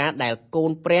រឹត្តិការណ៍ដែលកូ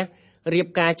នព្រះរៀប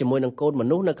ការជាមួយនឹងកូនម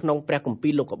នុស្សនៅក្នុងព្រះគម្ពី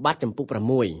រលោកុបាទចំពុក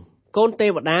6កូនទេ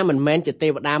វតាមិនមែនជាទេ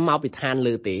វតាមកពីឋាន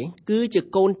លើទេគឺជា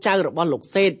កូនចៅរបស់លោក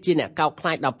សេតជាអ្នកកោតខ្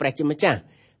លាចដល់ព្រះជាម្ចាស់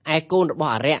ឯកូនរប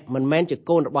ស់អារ្យមិនមែនជា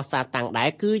កូនរបស់សាតាំងដែរ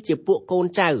គឺជាពួកកូន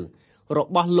ចៅរ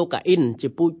បស់លោកកាអ៊ីនជា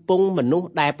ពូជពងមនុស្ស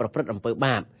ដែលប្រព្រឹត្តអំពើ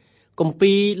បាបគម្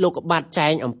ពីរលោកុបាទចែ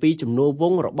ងអំពីជំនួសវ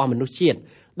ងរបស់មនុស្សជាតិ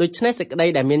ដូច្នេះសេចក្តី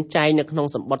ដែលមានចែងនៅក្នុង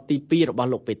សម្បត្តិទី2របស់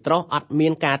លោកពេត្រុសអត់មា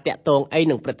នការតាក់ទងអី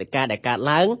នឹងព្រឹត្តិការណ៍ដែលកើត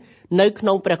ឡើងនៅក្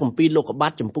នុងព្រះគម្ពីរលោកុបា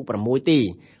ទចំពុក6ទេ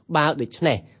បើដូច្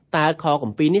នេះតើខគ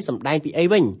ម្ពីរនេះសម្ដែងពីអី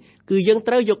វិញគឺយើង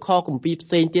ត្រូវយកខគម្ពីរផ្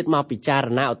សេងទៀតមកពិចារ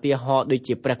ណាឧទាហរណ៍ដូច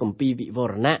ជាព្រះគម្ពីរវិវ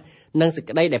រណៈនិងសេច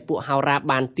ក្តីដែលពួកហោរា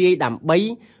បានទាយដើម្បី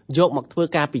យកមកធ្វើ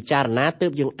ការពិចារណាទើ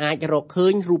បយើងអាចរកឃើ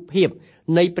ញរូបភាព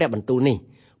នៃព្រះបន្ទូលនេះ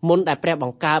មុនដែលព្រះប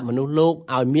ង្កើតមនុស្សលោក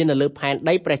ឲ្យមាននៅលើផែន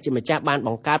ដីព្រះជាម្ចាស់បានប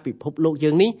ង្កើតពិភពលោកយើ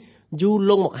ងនេះយូរ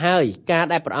លង់មកហើយការ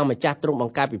ដែលព្រះអង្គម្ចាស់ទ្រង់ប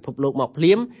ង្កើតពិភពលោកមកភ្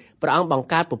លាមព្រះអង្គបង្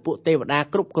កើតពពួកទេវតា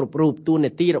គ្រប់រូបតួ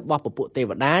នាទីរបស់ពពួកទេ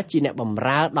វតាជាអ្នកបម្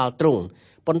រើដល់ទ្រង់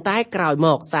ប៉ុន្តែក្រោយម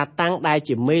កសាតាំងដែល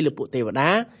ជាមេលើពួកទេវតា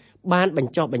បានប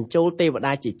ញ្ចុះបញ្ចូលទេវ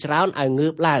តាជាច្រើនឲ្យងើ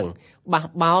បឡើងបះ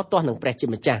បោរទាស់នឹងព្រះជា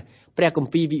ម្ចាស់ព្រះគ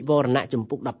ម្ពីរវិវរណៈជំ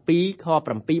ពូក12ខ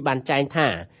7បានចែងថា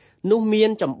នោះមាន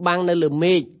ចម្បាំងនៅលើ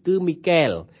មេឃគឺមីកែ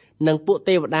លនិងពួក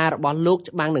ទេវតារបស់លោក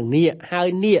ច្បាំងនឹងនាគហើយ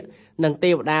នាគនិងទេ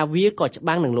វតាវាក៏ច្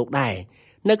បាំងនឹងលោកដែរ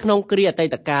នៅក្នុងគ្រាអតី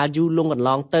តកាលយូរលង់កន្ល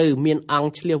ងទៅមានអង្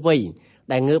គឆ្លៀសវៃ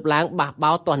ដែលងើបឡើងបះ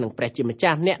បោរទាស់នឹងព្រះជាម្ចា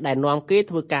ស់អ្នកដែលនាំគេ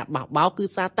ធ្វើការបះបោរគឺ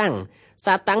សាតាំ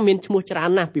ងមានឈ្មោះច្រើន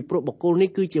ណាស់ពីព្រោះបុគ្គលនេះ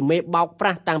គឺជាមេបោកប្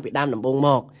រាស់តាំងពីដើមដំបូងម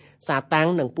កសាតាំង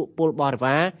និងពួកពលបរិ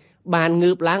វារបាន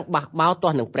ងើបឡើងបះបោរទា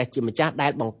ស់នឹងព្រះជាម្ចាស់ដែ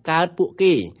លបង្កើតពួក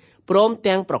គេព្រម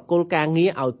ទាំងប្រគល់ការងា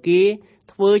រឲ្យគេ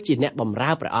ធ្វើជាអ្នកបម្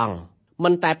រើព្រះអង្គមិ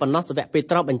នតែប៉ុណ្ណោះសាវកពេ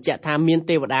ត្រុសបញ្ជាក់ថាមាន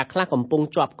ទេវតាខ្លះកំពុង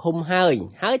ជាប់ឃុំហើយ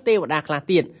ទេវតាខ្លះ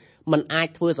ទៀតមិនអាច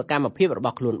ធ្វើសកម្មភាពរប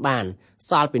ស់ខ្លួនបាន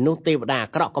សល់ពីនោះទេវតាអា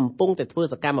ក្រក់កំពុងតែធ្វើ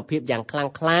សកម្មភាពយ៉ាងខ្លាំង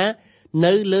ក្លា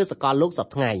នៅលើសកលលោកសព្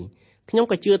វថ្ងៃខ្ញុំ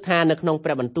ក៏ជឿថានៅក្នុងព្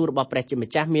រះបន្ទូលរបស់ព្រះជាម្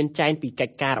ចាស់មានចែងពីកិ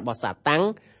ច្ចការរបស់សាតាំង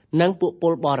និងពួកព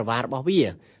លបរិវាររបស់វា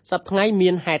សព្វថ្ងៃមា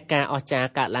នហេតុការណ៍អស្ចារ្យ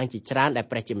កើតឡើងជាច្រើនដែល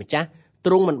ព្រះជាម្ចាស់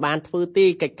ទ្រង់មិនបានធ្វើទេ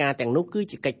កិច្ចការទាំងនោះគឺ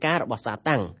ជាកិច្ចការរបស់សា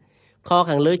តាំងខ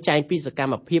ខាងលើចែងពីសក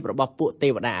ម្មភាពរបស់ពួកទេ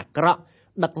វតាអាក្រក់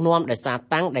ដឹកនាំដោយសា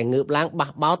តាំងដែលងើបឡើងបះ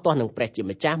បោរទាស់នឹងព្រះជា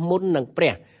ម្ចាស់មុននឹងព្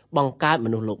រះបង្កើតម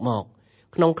នុស្សលោកមក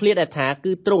ក្នុងឃ្លាដែលថា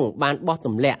គឺទ្រង់បានបោះទ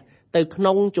ម្លាក់ទៅក្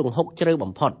នុងជង្ហុកជ្រៅ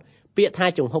បំផុតពាក្យថា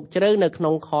ជង្ហុកជ្រៅនៅក្នុ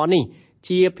ងខនេះ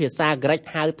ជាភាសាក្រិក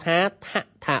ហៅថា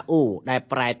ថាអូដែល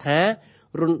ប្រែថា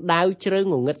រណ្ដៅជ្រៅ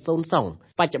ងងឹតសូន្យសង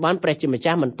បច្ចុប្បន្នព្រះជាម្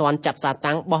ចាស់មិនទាន់ចាប់សា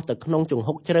តាំងបោះទៅក្នុងជង្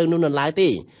ហុកជ្រៅនោះនៅឡើយទេ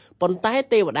ប៉ុន្តែ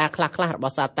ទេវតាខ្លះៗរប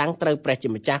ស់សាតាំងត្រូវព្រះជា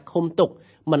ម្ចាស់ឃុំទុក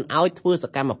មិនឲ្យធ្វើស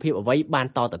កម្មភាពអ្វីបាន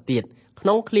តទៅទៀតក្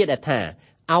នុងឃ្លាដែលថា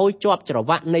ឲ្យជាប់ច្រ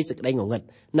វាក់នៃសេចក្តីងងឹត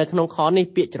នៅក្នុងខនេះ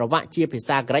ពាក្យច្រវាក់ជាភា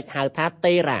សាក្រិកហៅថា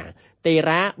តេ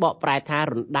រ៉ាបកប្រែថា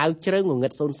រណ្ដៅជ្រៅងងឹ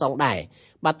តសូន្យសងដែរ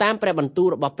បើតាមព្រះបន្ទូល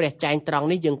របស់ព្រះចែងត្រង់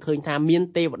នេះយើងឃើញថាមាន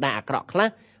ទេវតាអាក្រក់ខ្លះ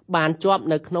បានជាប់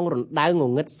នៅក្នុងរណ្ដៅង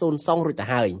ងឹតសូន្យសងរួចទៅ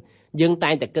ហើយយើងតែ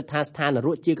ងតែគិតថាស្ថាននរ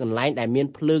កជាកន្លែងដែលមាន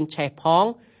ភ្លើងឆេះផង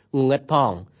ងងឹតផ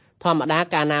ងធម្មតា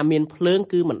កាលណាមានភ្លើង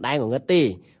គឺមិនដែលងងឹតទេ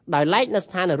ដោយឡែកនៅ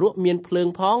ស្ថាននរកមានភ្លើង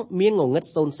ផងមានងងឹត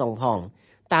សូន្យសងផង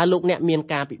តើលោកអ្នកមាន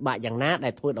ការពិបាកយ៉ាងណាដែ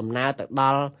លធ្វើដំណើរទៅដ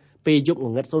ល់ពេលយប់ង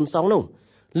ងឹតសូន្យសងនោះ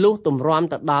លុះទម្រាំ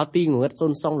ទៅដល់ទីងងឹតសូ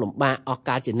ន្យសងលំបាកអស់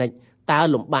កាលជានិច្ចតើ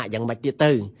លំបាកយ៉ាងម៉េចទៀត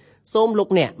ទៅសូមលោក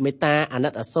អ្នកមេត្តាអាណិ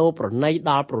តអាសូរប្រណី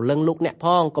ដល់ព្រលឹងលោកអ្នកផ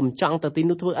ងកុំចង់ទៅទី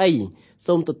នោះធ្វើអី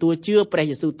សូមទទួលជឿព្រះ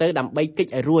យេស៊ូវទៅដើម្បីគេច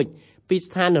ឲ្យរួចពី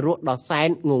ស្ថាននរកដ៏សែន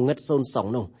ងងឹតសូន្យសង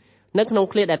នោះនៅក្នុង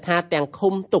ឃ្លាដែលថាទាំង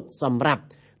ឃុំទុកសម្រាប់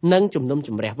និងជំនុំជ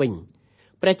ម្រះវិញ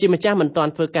ព្រះជាម្ចាស់មិនទា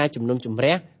ន់ធ្វើការជំនុំជម្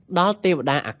រះដល់ទេវ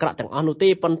តាអាក្រក់ទាំងអស់នោះទេ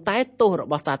ប៉ុន្តែទោសរ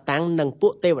បស់សាតាំងនិងពួ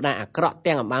កទេវតាអាក្រក់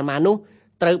ទាំងអម្បាលនោះ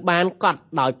ត្រូវបានកត់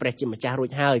ដោយព្រះជាម្ចាស់រួ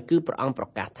ចហើយគឺព្រះអង្គប្រ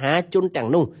កាសថាជនទាំង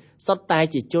នោះសុទ្ធតែ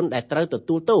ជាជនដែលត្រូវទ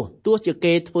ទួលទោសទោះជា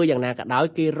គេធ្វើយ៉ាងណាក៏ដោយ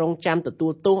គេរងចាំទទួ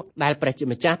លទោសដែលព្រះជា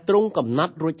ម្ចាស់ទ្រង់កំណ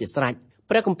ត់រួចជាស្រេច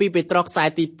ព្រះគម្ពីរពេត្រុសខ្សែ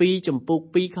ទី2ចំពុក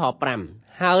2ខ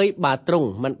5ហើយបើទ្រង់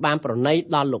មិនបានប្រណី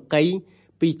ដល់លោកី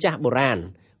ពីចាស់បុរាណ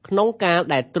ក្នុងកាល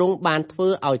ដែលទ្រង់បានធ្វើ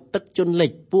ឲ្យទឹកជន់លិ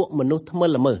ចពួកមនុស្សថ្មិល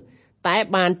ល្មើសតែ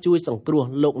បានជួយសង្គ្រោះ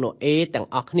លោកណូអេទាំង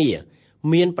អស់គ្នា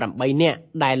មាន8នាក់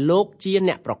ដែលលោកជា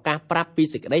អ្នកប្រកាសប្រាប់ពី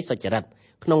សេចក្តីសុចរិត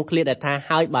ក្នុងឃ្លាដែលថា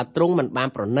ហើយបើទ្រង់មិនបាន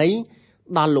ប្រណី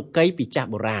ដល់លោកីពីចាស់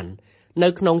បុរាណនៅ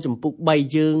ក្នុងចំពុក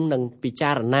3យើងនឹងពិចា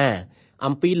រណា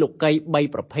អំពីលោកី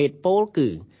3ប្រភេទពោលគឺ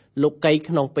លោកី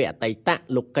ក្នុងពេលអតីត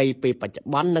លោកីពេលបច្ចុប្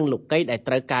បន្ននិងលោកីដែល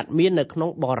ត្រូវកើតមាននៅក្នុង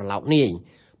បរលោកនាយ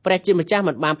ព្រះជាម្ចាស់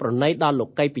មិនបានប្រណីដល់លោ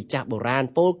កីពីចាស់បុរាណ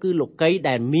ពោលគឺលោកី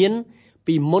ដែលមាន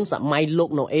ពីមុនសម័យលោក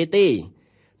ណូអេទេ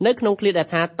នៅក្នុងឃ្លាដែល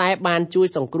ថាតែបានជួយ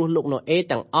សង្គ្រោះលោកណូអេ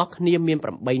ទាំងអស់គ្នាមាន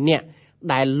8នាក់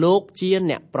ដែលលោកជា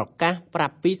អ្នកប្រកាសប្រា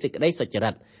ប់ពីសេចក្តីសុច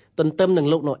រិតទន្ទឹមនឹង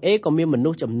លោកណូអេក៏មានមនុ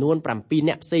ស្សចំនួន7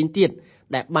នាក់ផ្សេងទៀត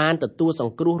ដែលបានទទួលស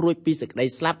ង្គ្រោះរួចពីសេចក្តី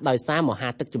ស្លាប់ដោយសារមហា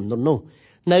ទឹកជំនន់នោះ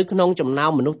នៅក្នុងចំណោ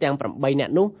មមនុស្សទាំង8នា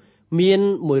ក់នោះមាន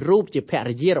មួយរូបជាភ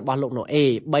រិយារបស់លោកណូអេ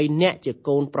3នាក់ជា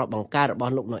កូនប្រុសបង្កើតរប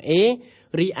ស់លោកណូអេ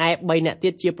រីឯ3នាក់ទៀ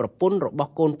តជាប្រពន្ធរប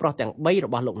ស់កូនប្រុសទាំង3រ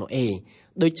បស់លោកណូអេ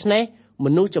ដូច្នេះម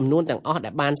នុស្សចំនួនទាំងអស់ដែ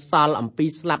លបានសល់អំពី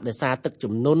ស្លាប់ដោយសារទឹក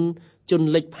ជំនន់ជន់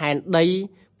លិចផែនដី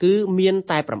គឺមាន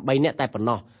តែ8នាក់តែប៉ុណ្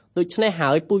ណោះដូច្នេះហើ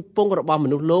យពូជពងរបស់ម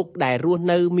នុស្សលោកដែលរស់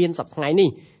នៅមានសប្តាហ៍ថ្ងៃនេះ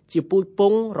ជាពូជព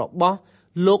ងរបស់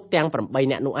លោកទាំង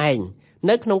8នាក់នោះឯង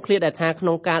នៅក្នុងឃ្លាដែលថាក្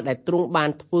នុងកាលដែលទ្រង់បាន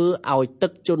ធ្វើឲ្យទឹ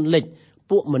កជន់លិច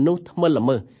ពួកមនុស្សថ្មិលល្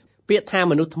មើសពាក្យថា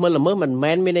មនុស្សថ្មិលល្មើសមិន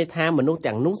មែនមានន័យថាមនុស្ស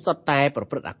ទាំងនោះសុទ្ធតែប្រ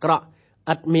ព្រឹត្តអាក្រក់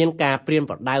ឥតមានការព្រាន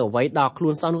ប្រដៅអ្វីដល់ខ្លួ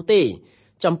នសោះនោះទេ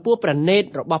ចំពោះព្រះនេត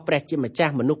របស់ព្រះជាម្ចា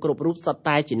ស់មនុស្សគ្រប់រូបសុទ្ធ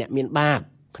តែជាអ្នកមានបាប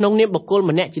ក្នុងនាមបុគ្គល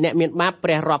ម្នាក់ជាអ្នកមានបាបព្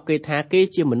រះរាប់គេថាគេ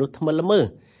ជាមនុស្សថ្មិលល្មើស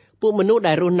ពួកមនុស្ស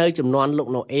ដែលរស់នៅចំនួនលោក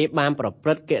ណូអេបានប្រព្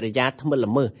រឹត្តកិរិយាថ្មិល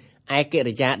ល្មើសឯកិ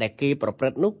រិយាដែលគេប្រព្រឹ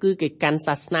ត្តនោះគឺគេកាន់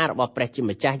សាសនារបស់ព្រះជា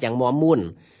ម្ចាស់យ៉ាងមាំមួន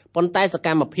ប៉ុន្តែសក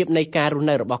ម្មភាពនៃការរស់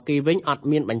នៅរបស់គេវិញអត់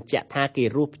មានបញ្ជាក់ថាគេ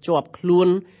រស់ភ្ជាប់ខ្លួន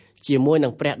ជាមួយនឹ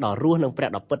ងព្រះដ៏រស់និងព្រះ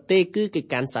ដ៏ពិតទេគឺគេ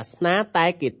កាន់សាសនាតែ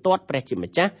គេទាត់ព្រះជា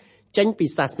ម្ចាស់ចេញពី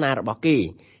សាសនារបស់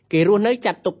គេរស់នៅ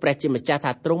ចាត់ទុកព្រះជាម្ចាស់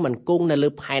ថាទ្រង់មិនគង់នៅលើ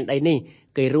ផែនដីនេះ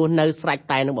គេរស់នៅស្រេច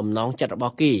តែនឹងបំណងចិត្តរប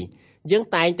ស់គេយើង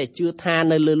តែងតែជឿថា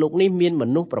នៅលើโลกនេះមានម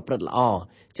នុស្សប្រព្រឹត្តល្អ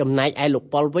ចំណែកឯលោក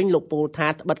ប៉ុលវិញលោកពោលថា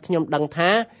ត្បិតខ្ញុំដឹងថា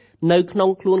នៅក្នុង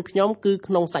ខ្លួនខ្ញុំគឺ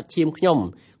ក្នុងសាច់ឈាមខ្ញុំ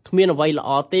គ្មានអ្វីល្អ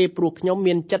ទេព្រោះខ្ញុំ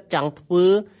មានចិត្តចង់ធ្វើ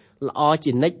ល្អ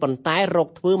ជានិច្ចប៉ុន្តែរក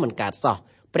ធ្វើមិនកើតសោះ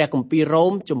ព្រះគម្ពីររ៉ូ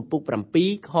មជំពូក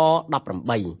7ខ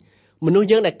18មនុស្ស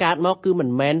យើងដែលកើតមកគឺមិន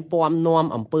មែនពំនាំ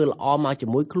អំពើល្អមកជា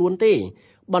មួយខ្លួនទេ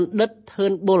បណ្ឌិតថឿ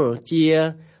នបុលជា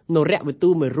នរវិទូ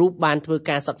មួយរូបបានធ្វើ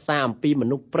ការសិក្សាអំពីម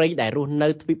នុស្សព្រៃដែលរស់នៅ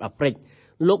ទ្វីបអាហ្វ្រិក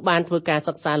លោកបានធ្វើការ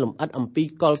សិក្សាលម្អិតអំពី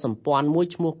កុលសម្ព័ន្ធមួយ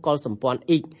ឈ្មោះកុលសម្ព័ន្ធ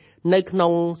អ៊ីកនៅក្នុ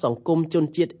ងសង្គមជន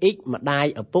ជាតិអ៊ីកម្ដាយ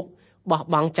ឪពុកបោះ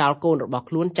បង់ចោលកូនរបស់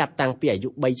ខ្លួនចាប់តាំងពីអាយុ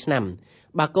3ឆ្នាំ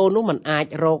បើកូននោះមិនអាច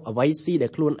រកអ្វីស៊ីដែ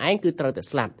លខ្លួនឯងគឺត្រូវតែ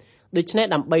ស្លាប់ដូច្នេះ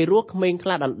ដើម្បីរស់ក្មេងខ្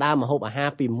លះដណ្ដើមម្ហូបអាហារ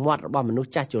ពីមាត់របស់មនុស្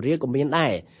សចាស់ជរាក៏មានដែ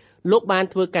រលោកបាន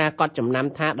ធ្វើការកត់ចំណាំ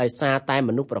ថាដោយសារតែម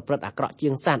នុស្សប្រព្រឹត្តអាក្រក់ជា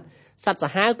ងសត្វសា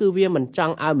ហាវគឺវាមិនច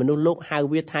ង់ឲ្យមនុស្សលោកហៅ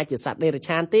វាថាជាសត្វដេរ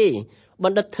ឆានទេប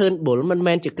ណ្ឌិតថឿនបុលមិន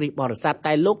មែនជាគ្រីស្ទបរិស័ទ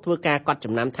តែលោកធ្វើការកត់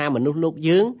ចំណាំថាមនុស្សលោក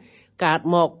យើងកើត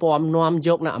មកពំនាំយ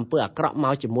កនៅអំពើអាក្រក់ម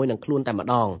កជាមួយនឹងខ្លួនតែម្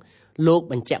ដងលោក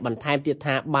បញ្ជាក់បន្ថែមទៀត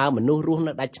ថាបើមនុស្សរស់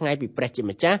នៅដាច់ឆ្ងាយពីព្រះជា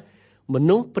ម្ចាស់ម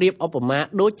នុស្សប្រៀបឧបមា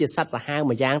ដូចជាសត្វសាហាវ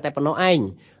មួយយ៉ាងតែប៉ុណ្ណោះឯង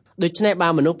ដូច្នេះបើ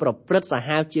មនុស្សប្រព្រឹត្តសា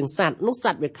ហាវជាងសត្វនោះស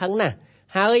ត្វវាខឹងណាស់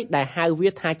ហើយដែលហៅវា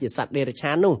ថាជាសត្វដេរ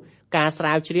ឆាននោះការស្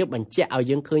រាវជ្រាវបញ្ជាក់ឲ្យ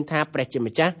យើងឃើញថាព្រះជា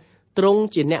ម្ចាស់ ទ្រង់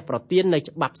ជាអ្នកប្រទាននៅ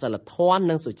ច្បាប់សិលធម៌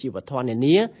និងសុជីវធម៌នា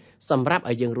នាសម្រាប់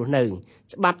ឲ្យយើងរស់នៅ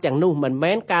ច្បាប់ទាំងនោះមិន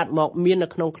មែនកើតមកមាននៅ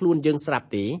ក្នុងខ្លួនយើងស្រាប់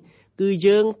ទេគឺ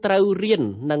យើងត្រូវរៀន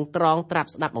និងត្រង់ត្រាប់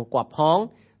ស្ដាប់បង្គាប់ផង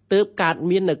ទើបកើត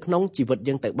មាននៅក្នុងជីវិត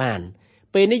យើងទៅបាន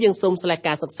ពេលនេះយើងសូមស្លេះ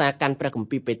ការសិក្សាកាន់ព្រះគម្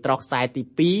ពីរពេត្រុសខ្សែទី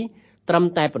2ត្រឹម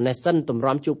តែប៉ុណ្ណេះសិនទម្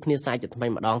រាំជួបគ្នាសាយជាថ្មី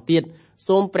ម្ដងទៀត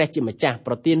សូមព្រះជាម្ចាស់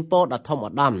ប្រទានពរដ៏ធំឧ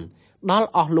ត្តមដល់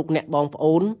អស់លោកអ្នកបងប្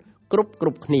អូនគ្រប់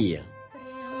គ្នា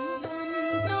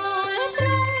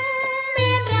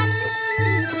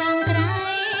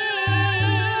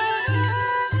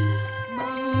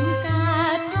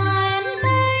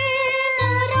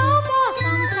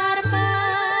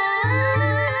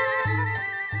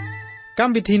ក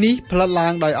ម្មវិធីនេះផលិតឡើ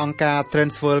ងដោយអង្គការ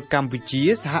Transworld កម្ពុជា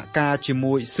សហការជា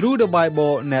មួយ Through the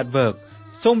Bible Network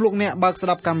សូមលោកអ្នកបើកស្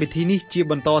ដាប់កម្មវិធីនេះជា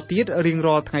បន្តទៀតរៀង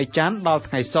រាល់ថ្ងៃច័ន្ទដល់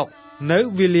ថ្ងៃសុក្រនៅ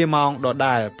វេលាម៉ោងដ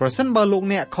ដែលប្រសិនបើលោក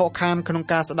អ្នកខកខានក្នុង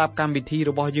ការស្ដាប់កម្មវិធី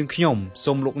របស់យើងខ្ញុំ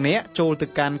សូមលោកអ្នកចូលទៅ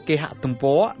កាន់គេហទំ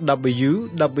ព័រ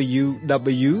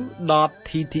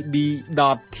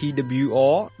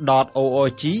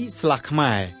www.ttb.twr.org/ ខ្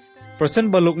មែរប្រសិន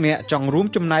បើលោកអ្នកចង់រួម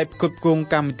ចំណែកផ្គត់ផ្គង់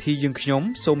កម្មវិធីយើងខ្ញុំ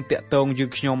សូមតាក់ទងយើង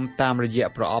ខ្ញុំតាមរយៈ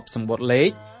ប្រអប់សម្បត្តិលេខ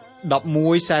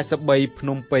1143ភ្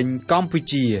នំពេញកម្ពុ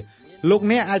ជាលោក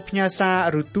អ្នកអាចផ្ញើសា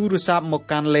រឬទូរស័ព្ទមក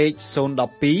កាន់លេខ012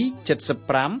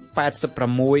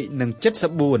 75 86 និង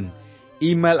 74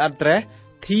 Email address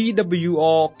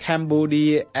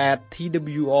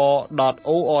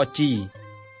twrcambodia@twr.org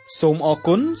សូមអរ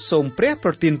គុណសូមព្រះប្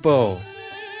រទានពរ